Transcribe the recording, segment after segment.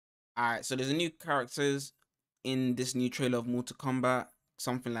Alright, so there's a new characters in this new trailer of Mortal Kombat.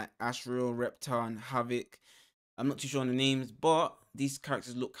 Something like Ashrah, Reptile, and Havik. I'm not too sure on the names, but these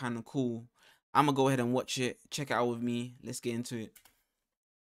characters look kind of cool. I'm gonna go ahead and watch it. Check it out with me. Let's get into it.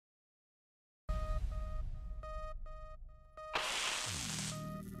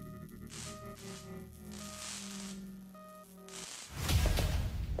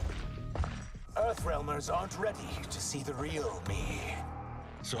 Earthrealmers aren't ready to see the real me.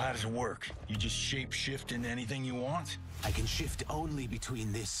 So how does it work? You just shape-shift into anything you want? I can shift only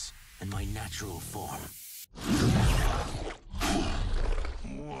between this and my natural form.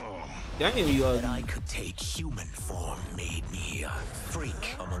 Whoa. Damn, you are. That I could take human form made me a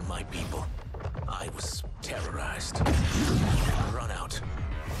freak among my people. I was terrorized. Run out.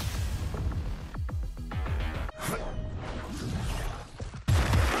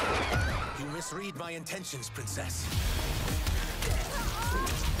 You misread my intentions, princess.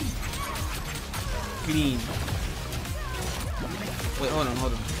 Clean. Wait, hold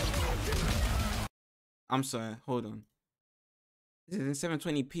on. I'm sorry, hold on. Is it in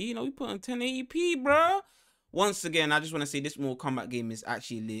 720p? No, we put on 1080p, bro. Once again, I just want to say this Mortal Kombat game is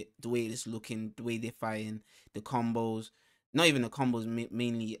actually lit. The way it's looking, the way they're fighting, the combos. Not even the combos,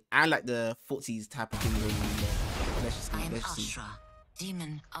 mainly. I like the footsies type of thing. Let's just see. I am Ashrah,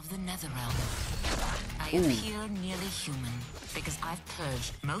 demon of the Netherrealm. I appear nearly human because I've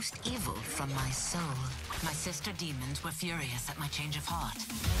purged most evil from my soul. My sister demons were furious at my change of heart.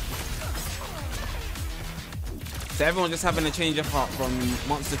 So everyone just having a change of heart from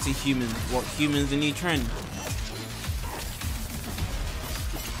monster to human. What, human's the new trend?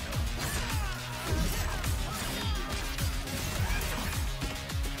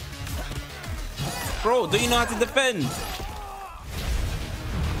 Bro, do you know how to defend?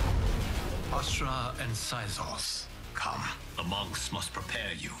 Ashrah and Syzos, come. The monks must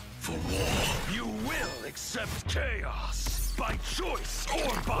prepare you for war. You will accept chaos, by choice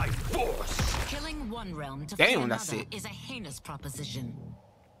or by force. Killing one realm to Damn, free that's another it. is a heinous proposition.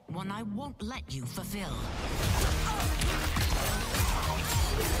 One I won't let you fulfill.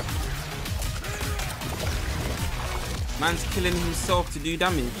 Man's killing himself to do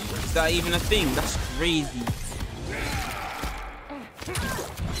damage. Is that even a thing? That's crazy.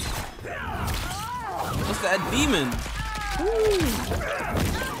 What's that, a demon? Ooh.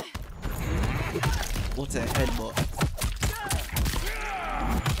 What's a headbutt?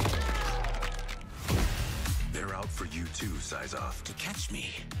 They're out for you too, Syzos. To catch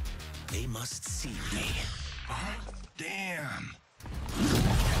me, they must see me. Huh? Damn.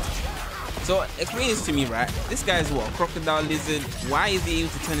 So explain this to me, right? This guy is what? A crocodile lizard. Why is he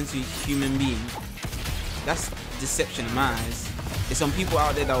able to turn into a human being? That's deception in my eyes. There's some people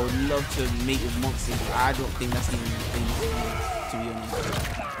out there that would love to mate with monsters. I don't think that's even a thing, to be honest.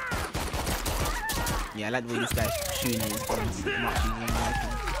 Yeah, I like the way this guy's shooting at his guns. I'm actually really liking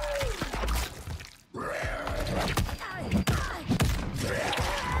it.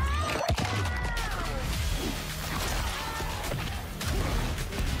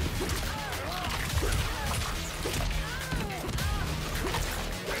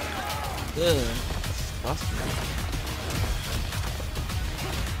 Ugh, disgusting.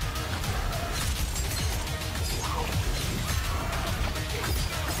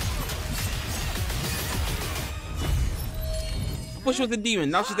 Push with the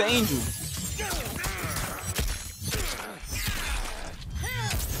demon, now she's the angel.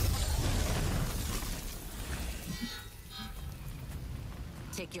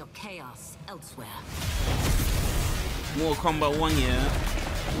 Take your chaos elsewhere. Mortal Kombat 1, yeah.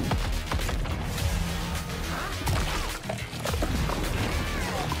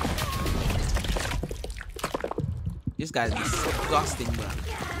 This guy's disgusting, bro.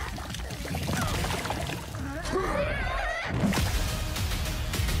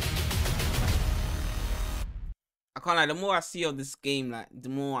 I can't lie, the more I see of this game, like, the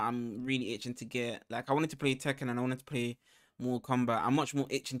more I'm really itching to get. Like, I wanted to play Tekken and I wanted to play Mortal Kombat. I'm much more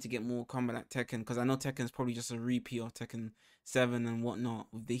itching to get Mortal Kombat like Tekken, because I know Tekken's probably just a repeat of Tekken 7 and whatnot,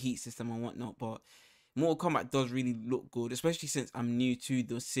 with the heat system and whatnot, but Mortal Kombat does really look good, especially since I'm new to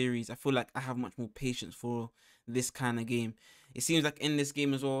the series. I feel like I have much more patience for this kind of game. It seems like in this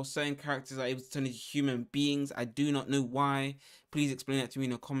game as well, certain characters are able to turn into human beings. I do not know why. Please explain that to me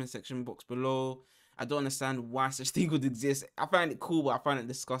in the comment section box below. I don't understand why such thing would exist. I find it cool, but I find it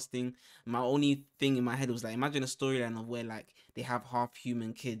disgusting. My only thing in my head was like, imagine a storyline of where like they have half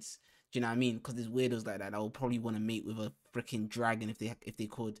human kids. Do you know what I mean? Because there's weirdos like that will probably want to mate with a freaking dragon if they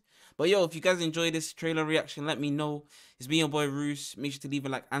could. But yo, if you guys enjoyed this trailer reaction, let me know. It's been your boy Roos. Make sure to leave a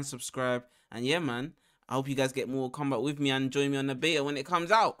like and subscribe. And yeah, man, I hope you guys get Mortal Kombat with me and join me on the beta when it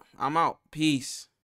comes out. I'm out. Peace.